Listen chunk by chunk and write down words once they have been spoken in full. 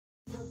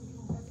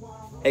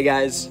Hey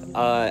guys,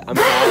 I'm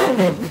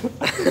Kyle.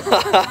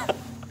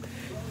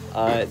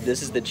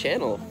 This is the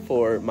channel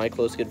for my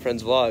close good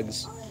friends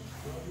vlogs.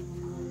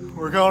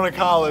 We're going to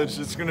college.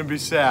 It's gonna be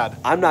sad.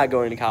 I'm not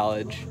going to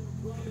college,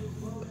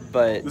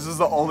 but This is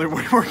the only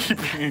way we're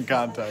keeping in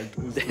contact.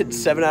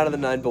 7 out of the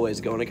 9 boys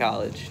going to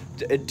college.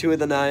 2 of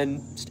the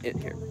 9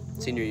 here,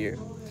 senior year.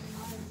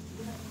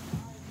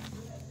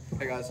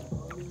 Hey guys.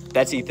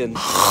 That's Ethan.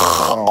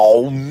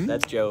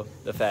 That's Joe,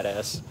 the fat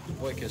ass.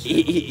 Boy, kiss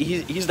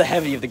He's the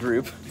heavy of the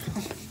group.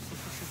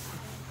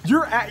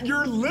 You're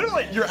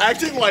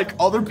acting like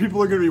other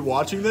people are gonna be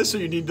watching this, so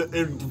you need to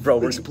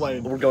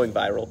explain. We're going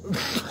viral.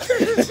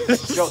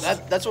 Joe,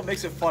 that's what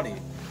makes it funny.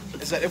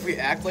 Is that if we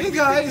act like Hey we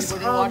guys, think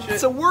people are gonna watch it,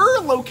 so we're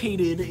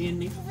located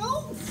in.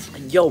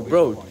 Yo,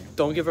 bro,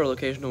 don't give our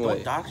location away.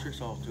 don't dox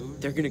yourself, dude.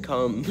 They're gonna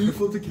come. Can you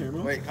flip the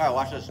camera? Wait, Kyle,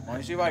 watch this. Let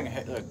me see if I can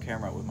hit the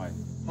camera with my.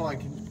 Hold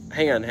on.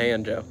 Hang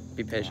on, Joe.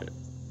 Be patient.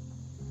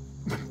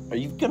 Are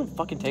you gonna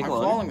fucking take I'm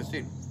long? following the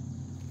seat.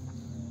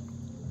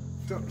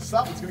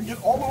 Stop! It's gonna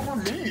get all over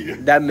me.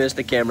 That missed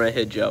the camera,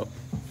 hit Joe.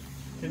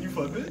 Can you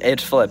flip it?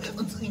 It's flipped.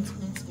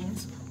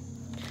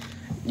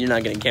 You're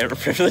not getting camera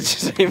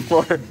privileges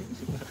anymore.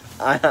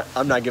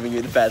 I'm not giving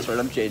you the password.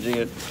 I'm changing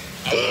it.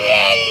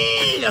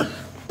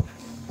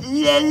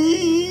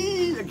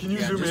 Can you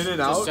zoom in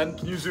and out?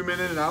 Can you zoom in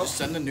and out? Just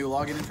send the new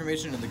login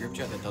information in the group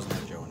chat that doesn't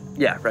have Joe in it.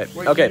 Yeah, right.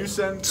 Wait, okay. can you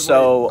send-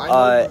 So, wait,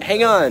 I know-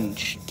 hang on.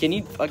 Can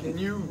you fucking? Can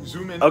you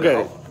zoom in?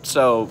 Okay. And out?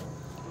 So,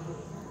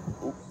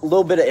 a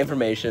little bit of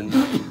information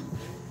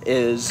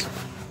is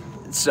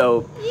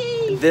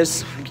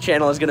this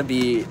channel is gonna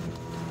be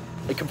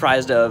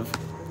comprised of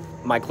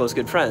my close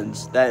good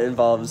friends. That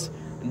involves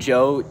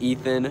Joe,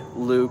 Ethan,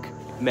 Luke,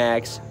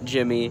 Max,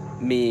 Jimmy,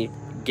 me,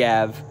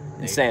 Gav,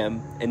 and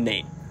Sam, and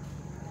Nate.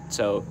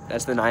 So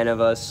that's the 9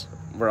 of us.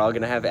 We're all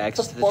gonna have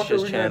access to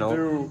this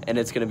channel, and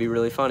it's gonna be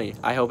really funny.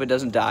 I hope it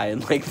doesn't die in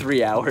like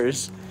 3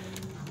 hours.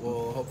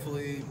 We'll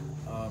hopefully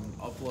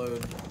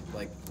upload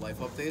like life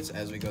updates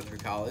as we go through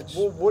college.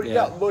 Well, what? Yeah.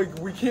 Yeah, like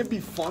we can't be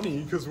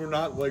funny because we're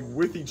not like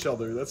with each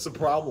other. That's the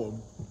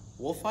problem.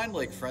 We'll find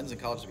like friends in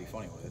college to be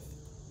funny with.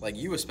 Like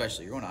you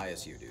especially. You're going to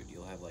ISU, dude.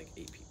 You'll have like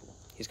 8 people.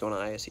 He's going to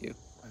ISU.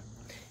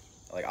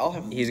 Like I'll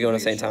have. He's going to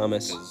St.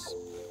 Thomas.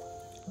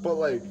 But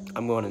like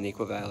I'm going to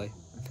Nequa Valley.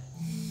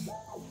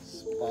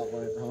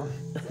 spotlight, huh?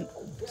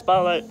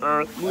 Spotlight,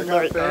 I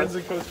got fans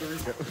in Costa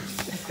Rica.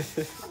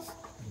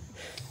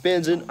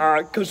 Fans in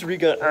Costa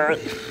Rica.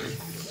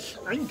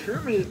 I'm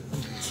Kermit.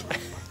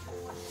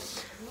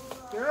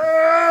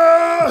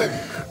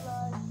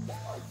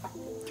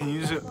 Can you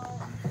use it? I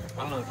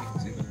don't know if you can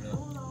see it or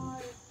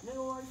not.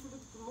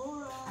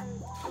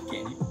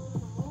 Can you?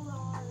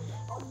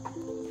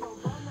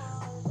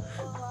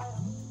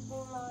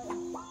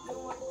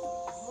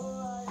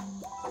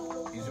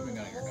 He's zooming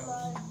on your nose.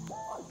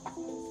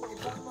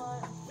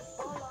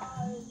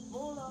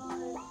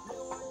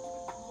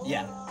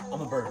 Yeah,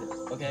 I'm a bird.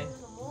 Okay.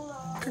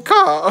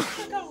 Caw.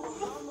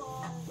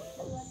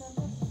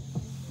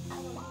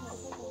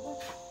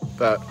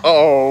 That.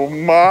 Oh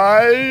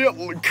my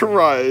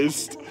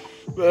Christ!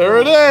 There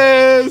it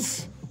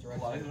is.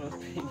 Vlogs of us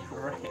peeing out of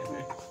our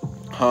hammocks.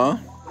 Huh?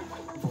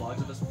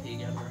 Vlogs of us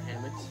peeing out of our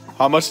hammocks.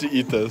 How much to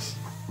eat this?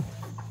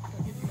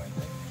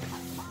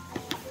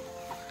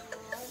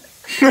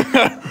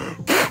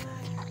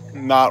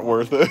 Not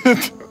worth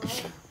it.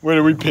 Wait,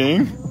 are we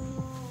peeing?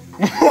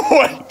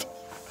 What?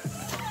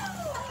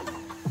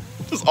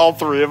 Just all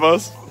 3 of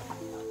us?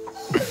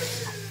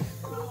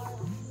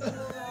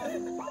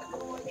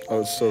 Oh,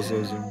 it's so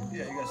zoom.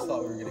 Yeah, you guys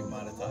thought we were getting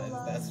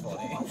monetized. That's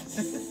funny. This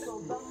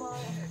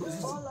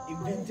is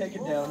being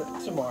taken down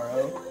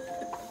tomorrow.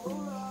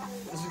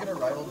 This is gonna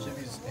rival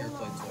Jimmy's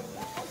airplane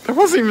toilet. It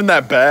wasn't even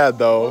that bad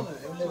though.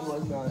 It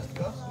was not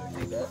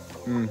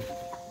disgusting.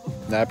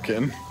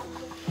 Napkin.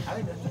 I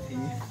didn't have to pee.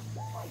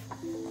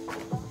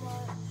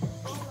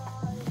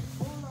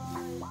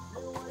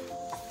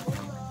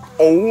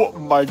 Oh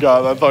my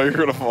god, I thought you were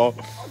gonna fall.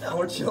 Now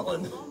we're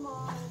chilling.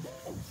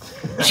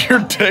 Is your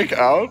dick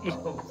out?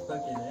 Oh,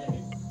 fucking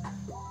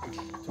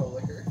A. Toe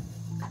liquor.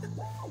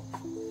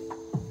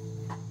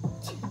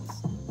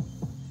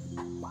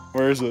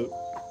 Where is it?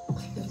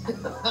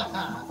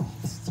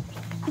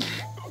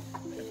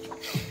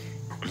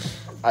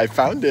 I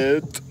found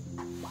it.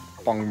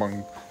 Bong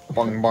bong.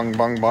 Bong bong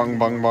bong bong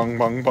bong bong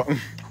bong bong.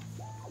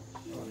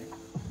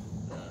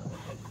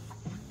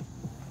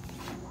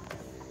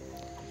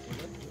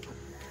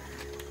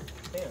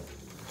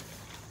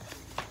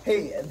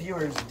 Hey,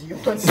 viewers, do you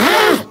want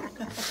some?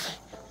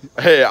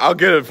 Hey, I'll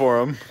get it for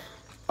him.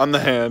 I'm the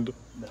hand.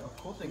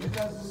 Cool thing is,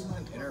 guys, this is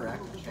an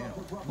interactive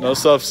channel. No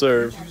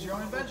self-serve. Choose your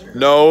own adventure.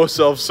 No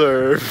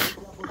self-serve.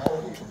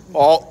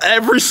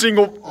 Every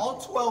single, All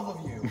 12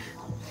 of you.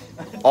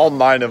 all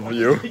 9 of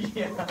you.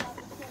 Yeah.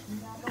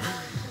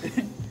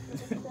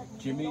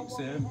 Jimmy,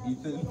 Sam,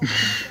 Ethan,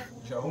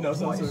 Joe. No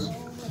twice. self-serve.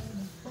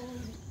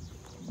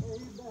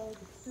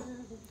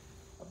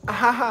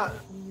 Haha.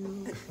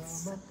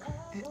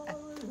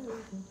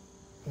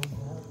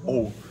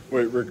 Oh,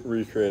 wait,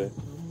 recreate it.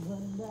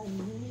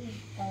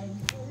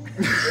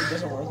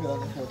 doesn't work without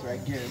the filter, I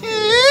guarantee.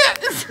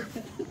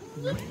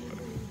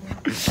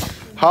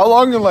 How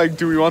long like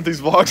do we want these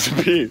vlogs to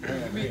be?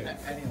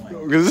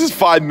 Because this is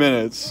 5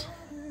 minutes.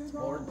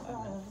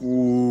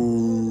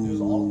 Ooh. It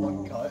was all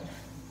one cut.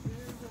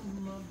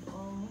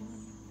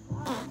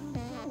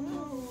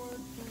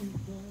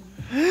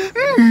 I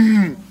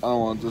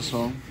don't want this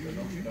one.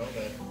 Don't you know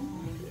that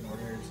in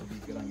order to be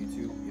good on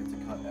YouTube, you have to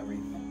cut every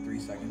 3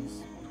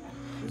 seconds?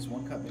 This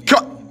one cut video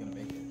Cut. isn't gonna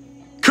make it.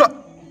 Cut.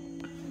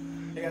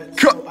 Hey, guys,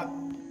 Cut. so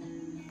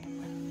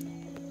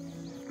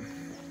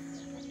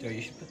Joe,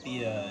 you should put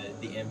the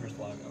Amherst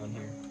vlog on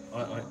here,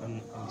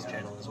 on this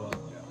channel as well.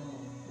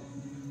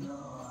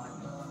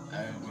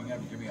 we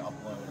gotta give me an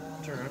upload.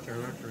 Turn around.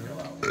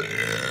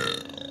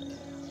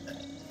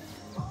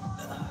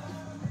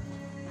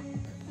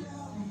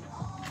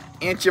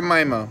 Aunt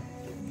Jemima.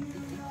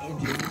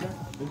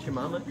 Ain't your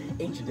mama?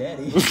 Ain't your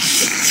daddy?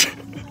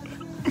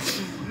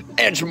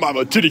 Aunt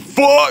Jemima titty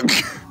fuck.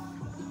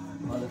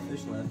 Oh, the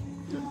fish left.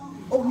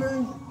 Oh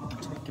man!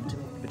 Give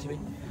it to me.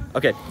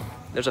 Okay,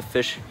 there's a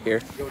fish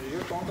here. Yo, did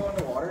your phone go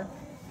underwater?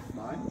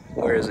 Mine?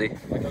 Where is he?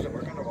 Like, does it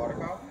work underwater,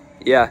 Kyle?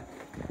 Yeah,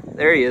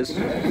 there he is.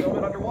 Film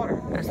it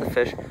underwater. That's the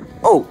fish.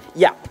 Oh,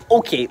 yeah,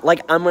 okay,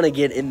 like I'm gonna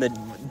get in the...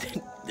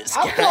 this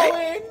guy.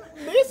 Going!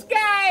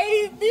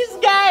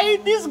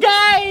 This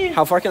guy!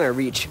 How far can I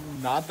reach?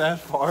 Not that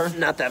far.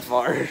 Not that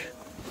far.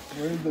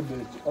 Where's the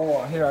bitch?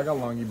 Oh, here, I got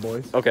longy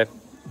boys. Okay.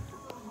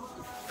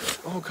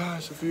 Oh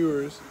gosh, the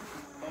viewers.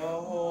 A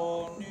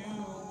whole new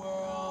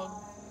world.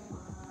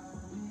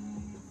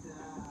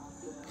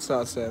 It's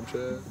not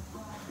Snapchat.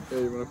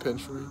 Hey, you want a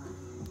pinch for me?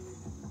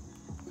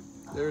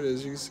 There it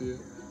is, you can see it.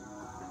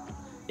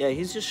 Yeah,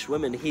 he's just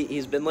swimming.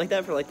 He's been like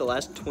that for like the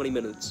last 20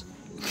 minutes.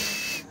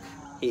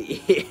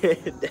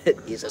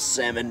 He's a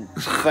salmon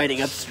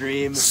fighting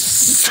upstream.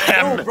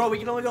 Salmon. No, bro, we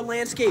can only go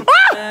landscape.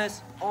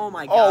 Yes. Oh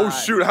my god. Oh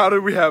shoot, how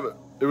did we have it?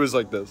 It was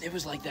like this. It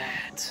was like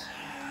that.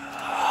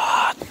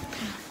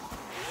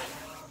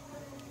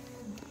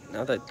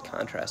 Now the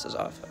contrast is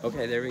off.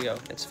 Okay, there we go.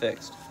 It's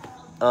fixed.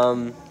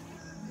 So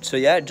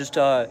yeah, just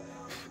let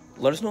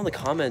us know in the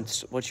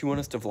comments what you want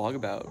us to vlog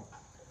about.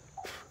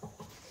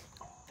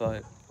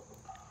 But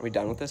are we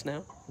done with this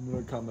now? I'm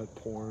gonna comment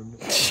porn.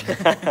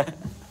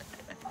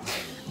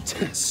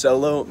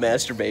 Solo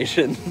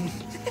masturbation.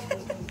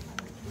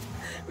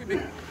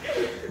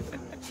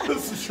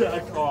 Just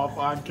check off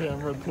on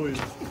camera, please.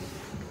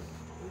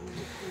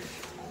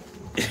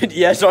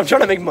 Yeah, so I'm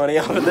trying to make money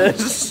off of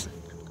this.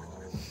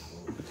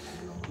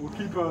 We'll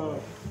keep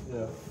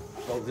yeah.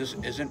 Oh, this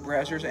isn't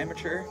Brazzers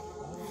Amateur?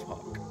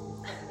 Fuck.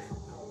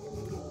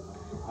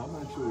 I'm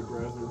actually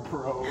Brazzer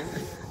Pro.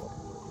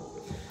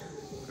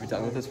 Are we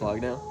done with this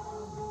vlog now?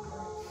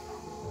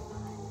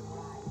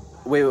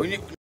 Wait.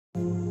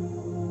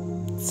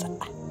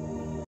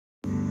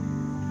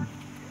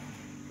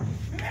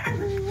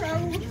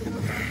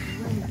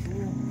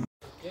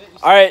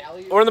 All right,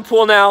 we're in the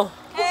pool now.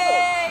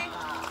 Hey!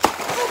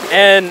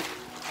 And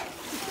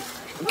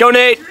go,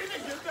 Nate.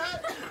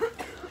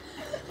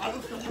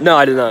 No,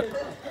 I did not.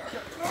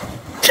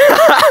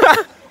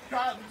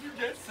 God, did you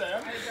get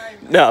Sam?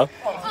 No.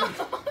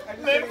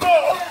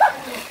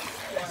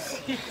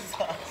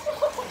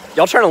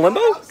 Y'all trying to limbo?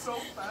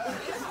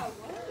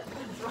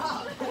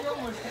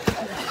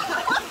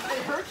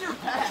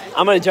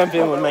 I'm gonna jump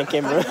in with my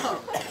camera.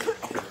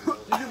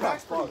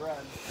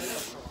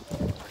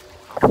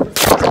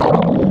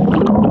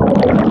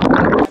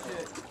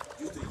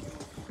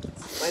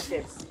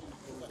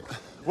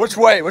 Which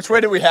way? Which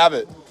way do we have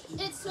it?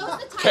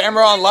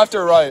 Camera on left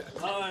or right?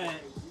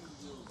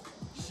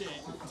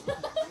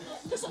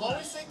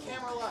 Always say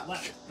camera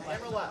left.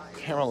 Camera left.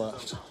 Camera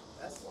left.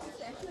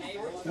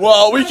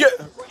 Well, we get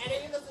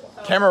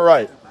camera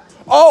right.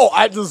 Oh,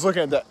 I was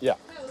looking at that. Yeah.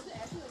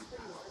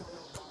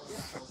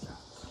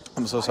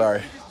 I'm so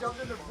sorry.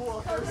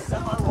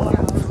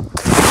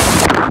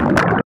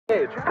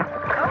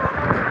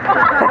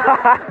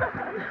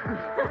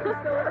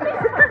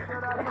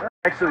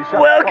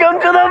 Welcome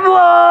to the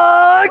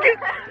vlog.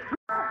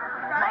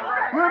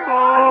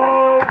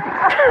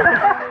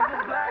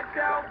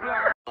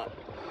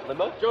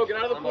 Limbo. Joe, get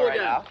out of the pool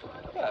again.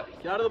 Yeah.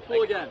 Get out of the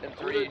pool again. In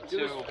 3,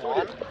 2,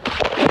 1.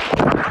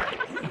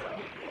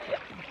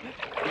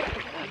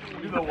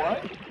 Do the what?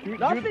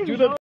 Do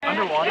the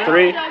underwater.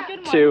 3,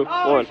 2,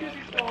 1.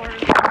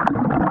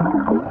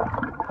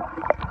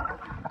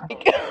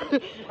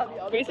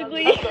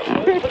 Basically.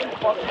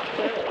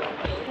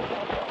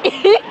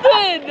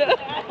 Ethan!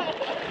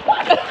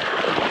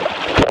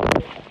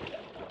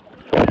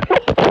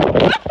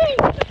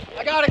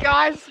 I got it,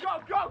 guys.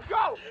 Go!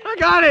 I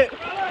got it.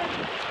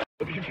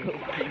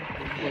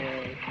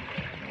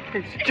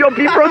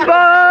 Jumpy from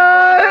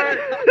butt!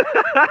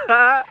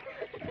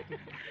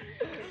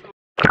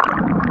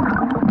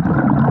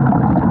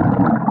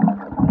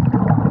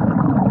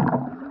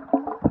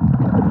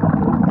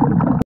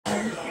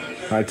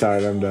 I'm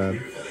tired. I'm done.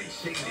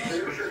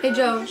 Hey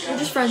Joe, we're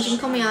just friends. You can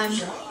call me I'm.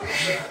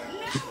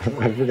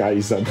 I forgot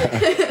you said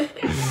that.